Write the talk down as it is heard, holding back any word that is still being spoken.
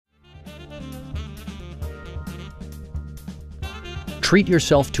Treat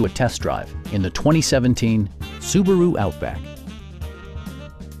yourself to a test drive in the 2017 Subaru Outback.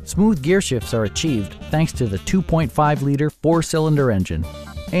 Smooth gear shifts are achieved thanks to the 2.5-liter four-cylinder engine.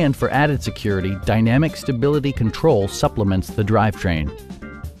 And for added security, dynamic stability control supplements the drivetrain.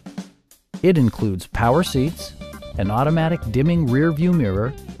 It includes power seats, an automatic dimming rear-view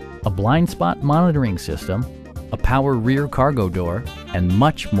mirror, a blind spot monitoring system, a power rear cargo door, and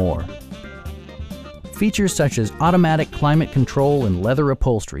much more. Features such as automatic climate control and leather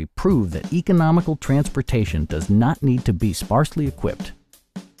upholstery prove that economical transportation does not need to be sparsely equipped.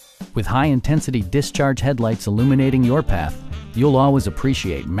 With high-intensity discharge headlights illuminating your path, you'll always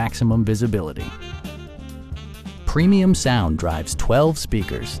appreciate maximum visibility. Premium sound drives 12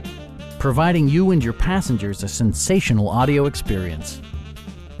 speakers, providing you and your passengers a sensational audio experience.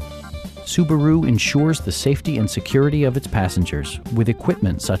 Subaru ensures the safety and security of its passengers with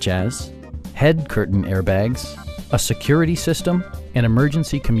equipment such as head curtain airbags, a security system, an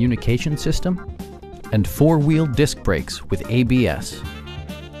emergency communication system, and four-wheel disc brakes with ABS.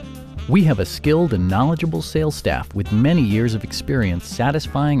 We have a skilled and knowledgeable sales staff with many years of experience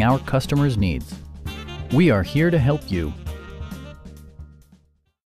satisfying our customers' needs. We are here to help you.